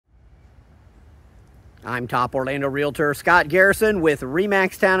I'm top Orlando Realtor Scott Garrison with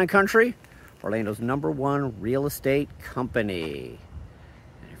ReMax Town & Country, Orlando's #1 real estate company.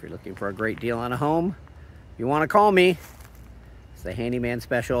 And if you're looking for a great deal on a home, you want to call me. It's the handyman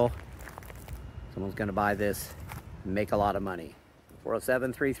special. Someone's going to buy this and make a lot of money.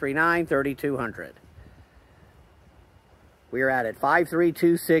 407-339-3200. We are at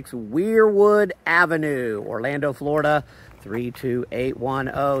 5326 Weirwood Avenue, Orlando, Florida,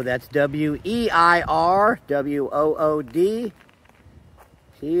 32810. That's WEIRWOOD.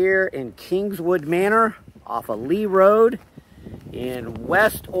 Here in Kingswood Manor, off of Lee Road in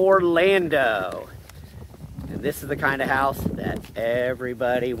West Orlando. And this is the kind of house that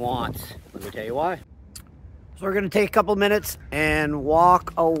everybody wants. Let me tell you why. So we're going to take a couple minutes and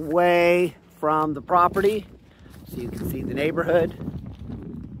walk away from the property so you can see the neighborhood.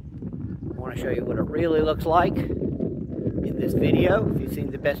 I want to show you what it really looks like in this video. If you've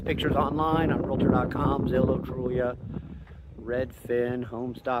seen the best pictures online on Realtor.com, Zillow, Trulia, Redfin,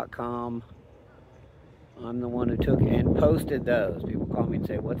 Homes.com, I'm the one who took and posted those. People call me and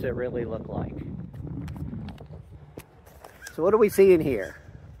say, what's it really look like? So what are we seeing here?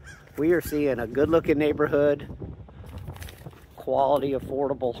 We are seeing a good looking neighborhood, quality,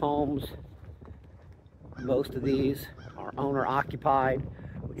 affordable homes. Most of these are owner occupied,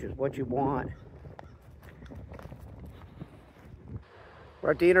 which is what you want.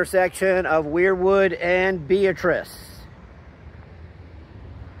 We're at the intersection of Weirwood and Beatrice.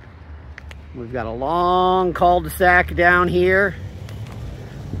 We've got a long cul-de-sac down here,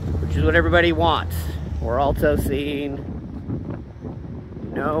 which is what everybody wants. We're also seeing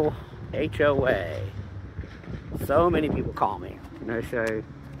no HOA. So many people call me. I'm going to show you.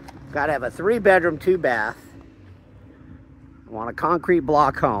 Got to have a 3-bedroom, 2-bath. I want a concrete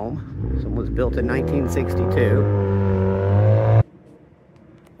block home. This one was built in 1962.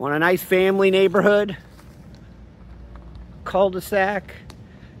 Want a nice family neighborhood. Cul-de-sac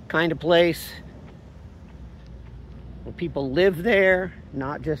kind of place where people live there,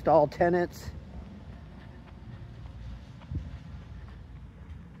 not just all tenants.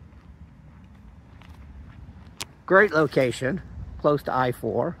 Great location, close to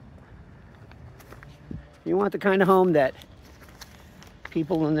I-4. You want the kind of home that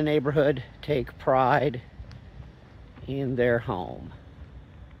people in the neighborhood take pride in their home.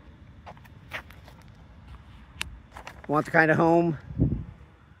 Want the kind of home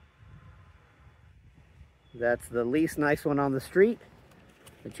that's the least nice one on the street,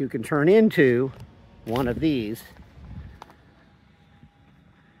 that you can turn into one of these.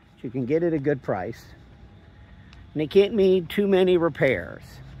 You can get it at a good price. And it can't need too many repairs.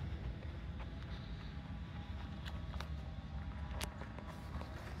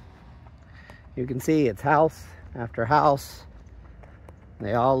 You can see it's house after house.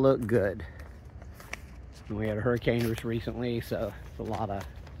 They all look good. And we had a hurricane recently, so it's a lot of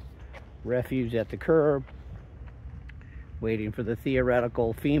refuge at the curb, waiting for the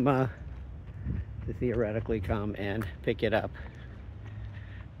theoretical FEMA to theoretically come and pick it up,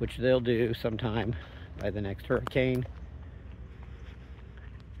 which they'll do sometime by the next hurricane.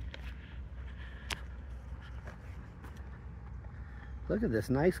 Look at this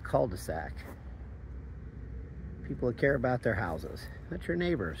nice cul-de-sac. People that care about their houses. That's your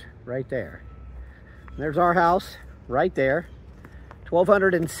neighbors right there. And there's our house right there.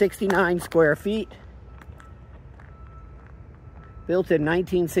 1,269 square feet. Built in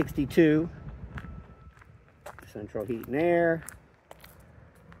 1962. Central heat and air.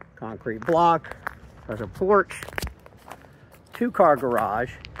 Concrete block. There's a porch. 2-car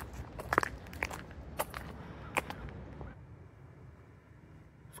garage.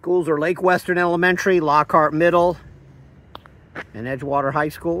 Schools are Lake Western Elementary, Lockhart Middle, and Edgewater High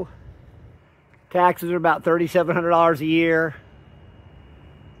School. Taxes are about $3,700 a year.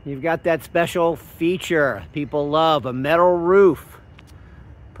 You've got that special feature people love, a metal roof.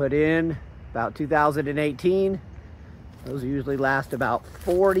 Put in about 2018. Those usually last about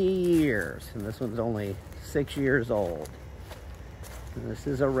 40 years, and this one's only 6 years old. And this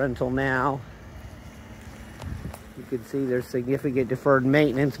is a rental now. You can see there's significant deferred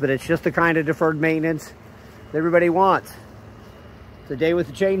maintenance, but it's just the kind of deferred maintenance that everybody wants. It's a day with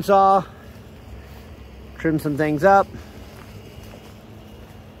the chainsaw, trim some things up.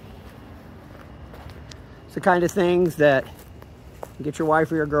 It's the kind of things that you get your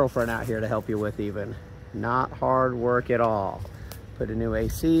wife or your girlfriend out here to help you with even. Not hard work at all. Put a new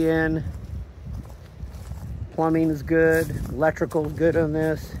AC in. Plumbing is good. Electrical is good on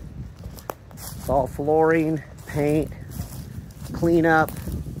this. It's all flooring, paint, cleanup.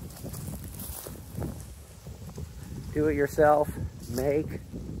 Do it yourself. Make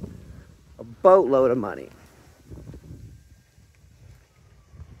a boatload of money.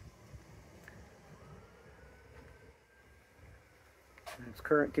 In its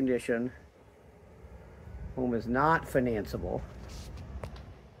current condition, home is not financeable,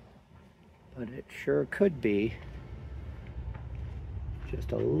 but it sure could be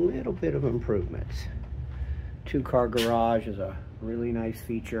just a little bit of improvements. Two-car garage is a really nice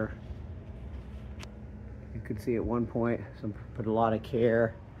feature. You could see at one point, some put a lot of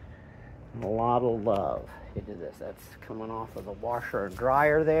care and a lot of love into this. That's coming off of the washer and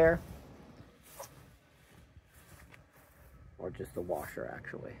dryer there. Or just the washer,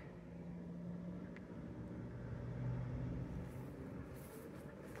 actually.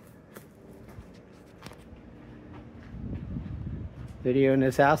 Video in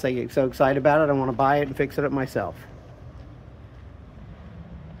this house, I get so excited about it, I want to buy it and fix it up myself.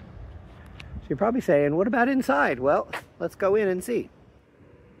 So you're probably saying, what about inside? Well, let's go in and see.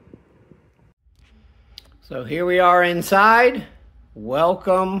 So here we are inside.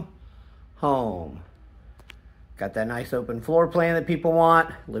 Welcome home. Got that nice open floor plan that people want.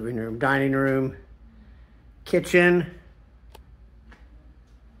 Living room, dining room, kitchen.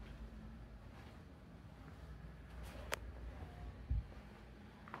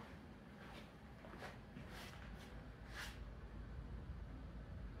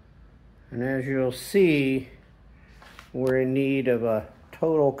 And as you'll see, we're in need of a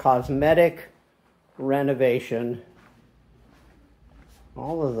total cosmetic renovation.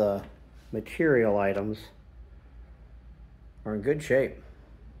 All of the material items are in good shape.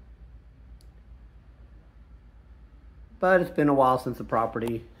 But it's been a while since the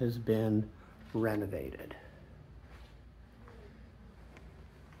property has been renovated.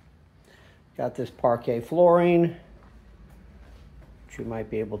 Got this parquet flooring, which you might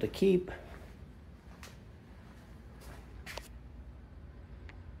be able to keep.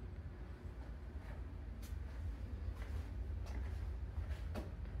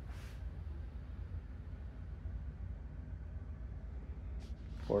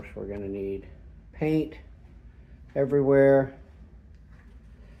 Of course, we're going to need paint everywhere.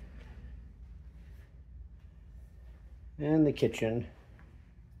 And the kitchen.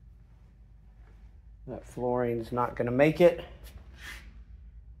 That flooring's not going to make it.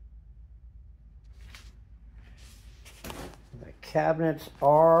 The cabinets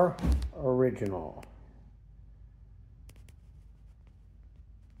are original.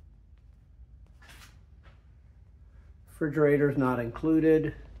 Refrigerator's not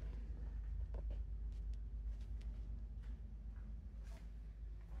included.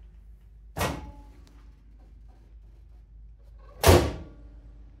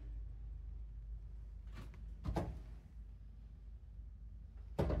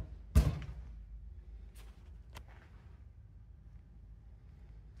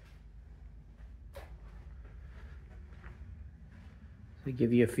 To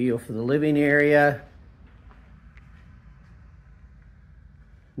give you a feel for the living area.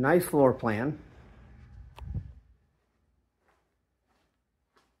 Nice floor plan.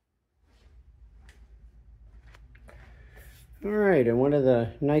 All right, and one of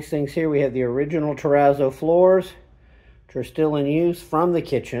the nice things here, we have the original terrazzo floors, which are still in use from the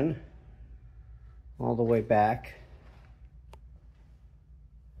kitchen all the way back.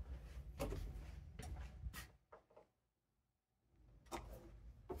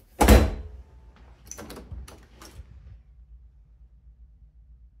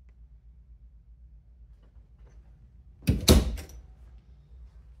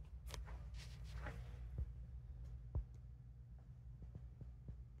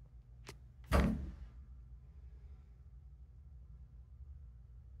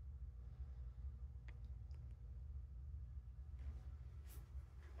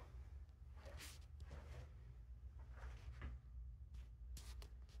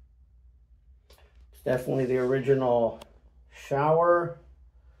 Definitely the original shower,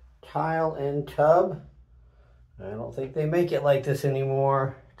 tile, and tub. I don't think they make it like this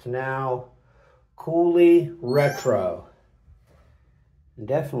anymore. It's now coolly retro. And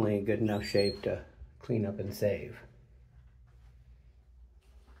definitely in good enough shape to clean up and save.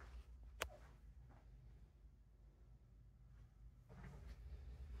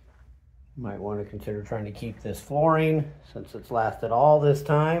 Might want to consider trying to keep this flooring since it's lasted all this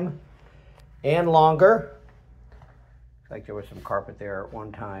time. And longer. Looks like there was some carpet there at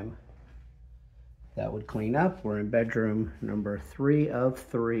one time. That would clean up. We're in bedroom number 3 of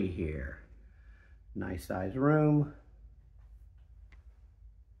 3 here. Nice size room.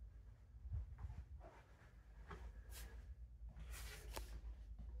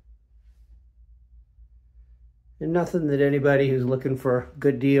 And nothing that anybody who's looking for a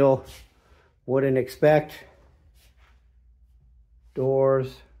good deal wouldn't expect.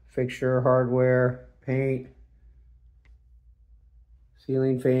 Doors, fixture, hardware, paint,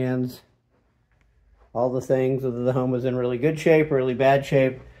 ceiling fans, all the things. Whether the home was in really good shape or really bad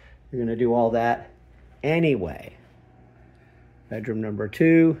shape, you're going to do all that anyway. Bedroom number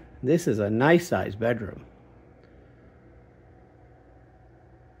 2. This is a nice size bedroom.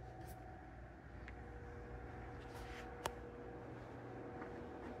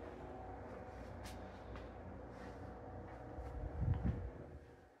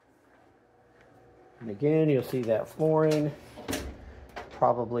 And again, you'll see that flooring,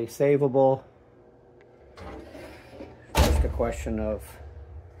 probably savable. Just a question of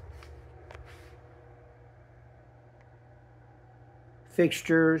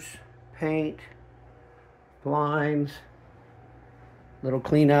fixtures, paint, blinds, little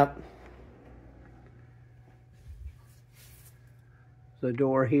cleanup. The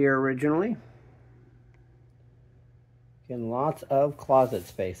door here originally. Again, lots of closet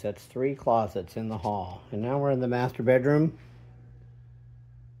space. That's 3 closets in the hall. And now we're in the master bedroom.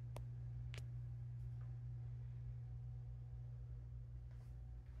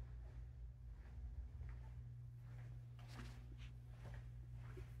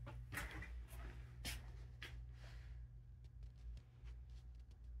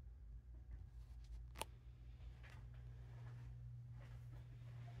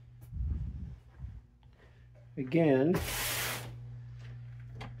 Again,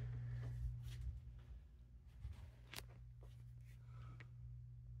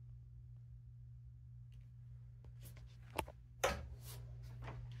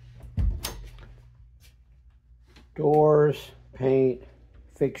 doors, paint,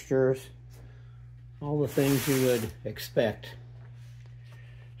 fixtures, all the things you would expect.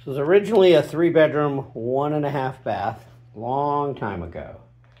 This was originally a 3-bedroom, 1.5 bath, long time ago.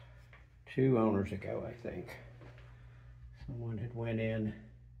 2 owners ago, I think. Someone had went in.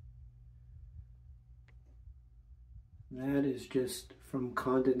 That is just from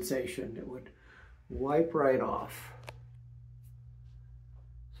condensation. It would wipe right off.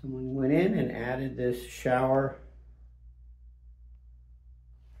 Someone went in and added this shower.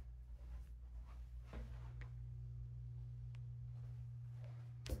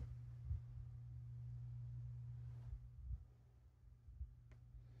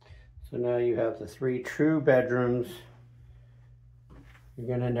 So now you have the 3 true bedrooms. You're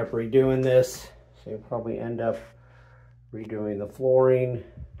going to end up redoing this. So you'll probably end up redoing the flooring.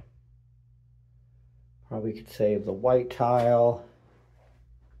 Probably could save the white tile.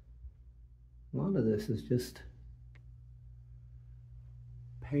 A lot of this is just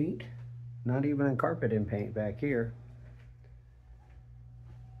paint. Not even a carpet in paint back here.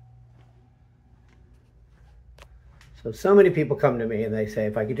 So many people come to me and they say,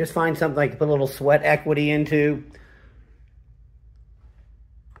 if I could just find something I could put a little sweat equity into,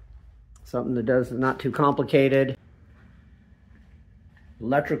 something that does not too complicated.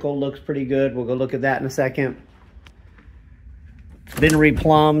 Electrical looks pretty good. We'll go look at that in a second. It's been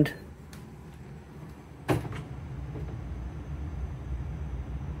replumbed. So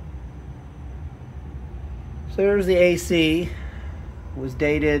there's the AC. It was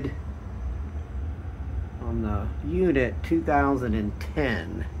dated on the unit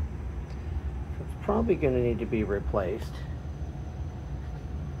 2010. So it's probably going to need to be replaced.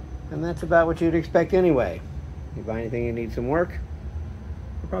 And that's about what you'd expect anyway. You buy anything that needs some work,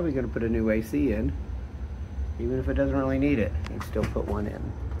 you're probably going to put a new AC in. Even if it doesn't really need it, you'd still put one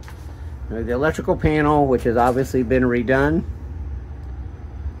in. Now, the electrical panel, which has obviously been redone,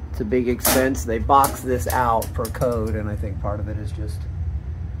 it's a big expense. They box this out per code, and I think part of it is just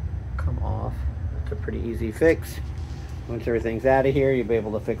come off. It's a pretty easy fix. Once everything's out of here, you'll be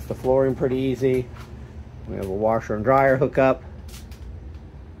able to fix the flooring pretty easy. We have a washer and dryer hookup.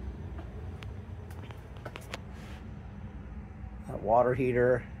 That water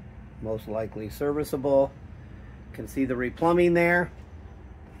heater, most likely serviceable. You can see the replumbing there.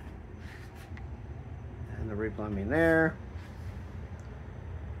 And the replumbing there.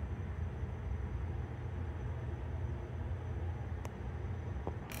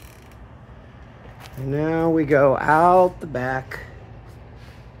 And now we go out the back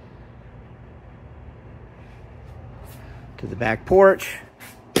to the back porch.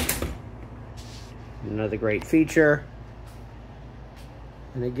 Another great feature.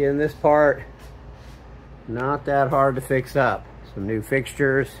 And again, this part, not that hard to fix up. Some new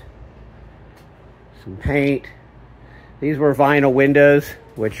fixtures, some paint. These were vinyl windows,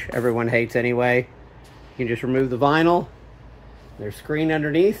 which everyone hates anyway. You can just remove the vinyl. There's screen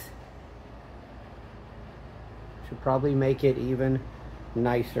underneath. Should probably make it even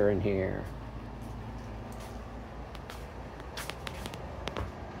nicer in here.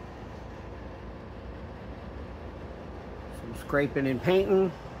 scraping and painting.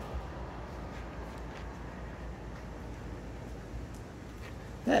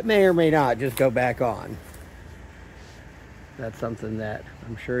 That may or may not just go back on. That's something that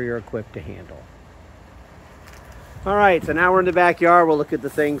I'm sure you're equipped to handle. All right, so now we're in the backyard. We'll look at the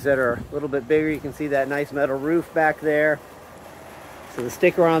things that are a little bit bigger. You can see that nice metal roof back there. So the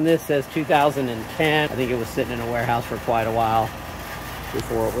sticker on this says 2010. I think it was sitting in a warehouse for quite a while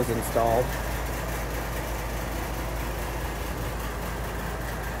before it was installed.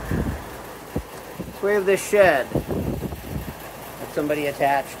 So we have this shed that somebody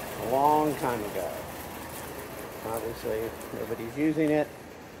attached a long time ago. Obviously, nobody's using it.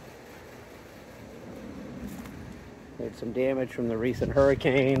 Had some damage from the recent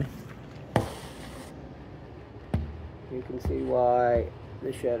hurricane. You can see why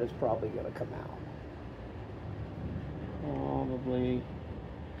the shed is probably going to come out. Probably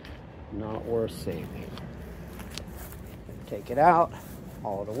not worth saving. Take it out,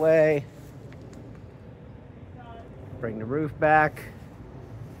 haul it away, bring the roof back.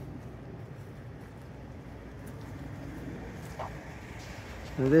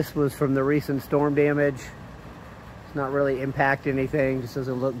 Now this was from the recent storm damage. It's not really impact anything, just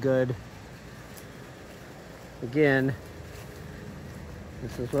doesn't look good. Again,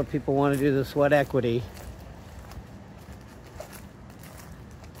 this is what people want to do, the sweat equity.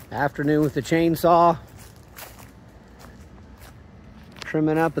 Afternoon with the chainsaw.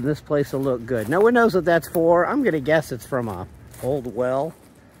 Trimming up, and this place will look good. No one knows what that's for. I'm going to guess it's from a old well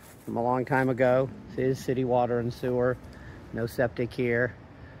from a long time ago. This is city water and sewer. No septic here.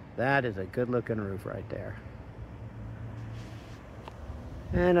 That is a good looking roof right there.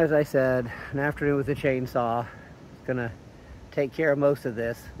 And as I said, an afternoon with a chainsaw. It's gonna take care of most of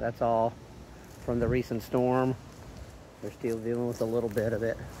this. That's all from the recent storm. We're still dealing with a little bit of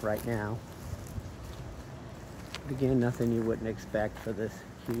it right now. But again, nothing you wouldn't expect for this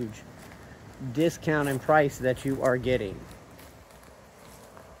huge discount in price that you are getting.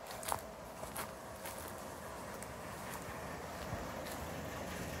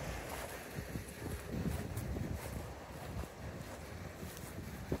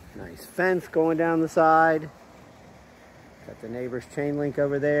 Nice fence going down the side. Got the neighbor's chain link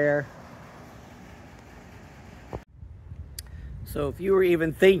over there. So if you were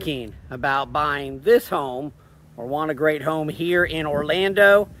even thinking about buying this home or want a great home here in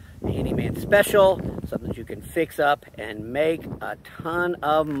Orlando, the handyman special, something you can fix up and make a ton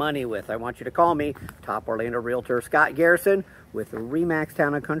of money with, I want you to call me, top Orlando Realtor Scott Garrison with ReMax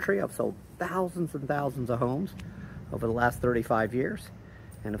Town and Country. I've sold thousands and thousands of homes over the last 35 years.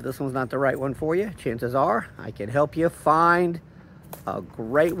 And if this one's not the right one for you, chances are I can help you find a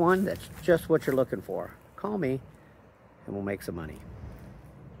great one that's just what you're looking for. Call me and we'll make some money.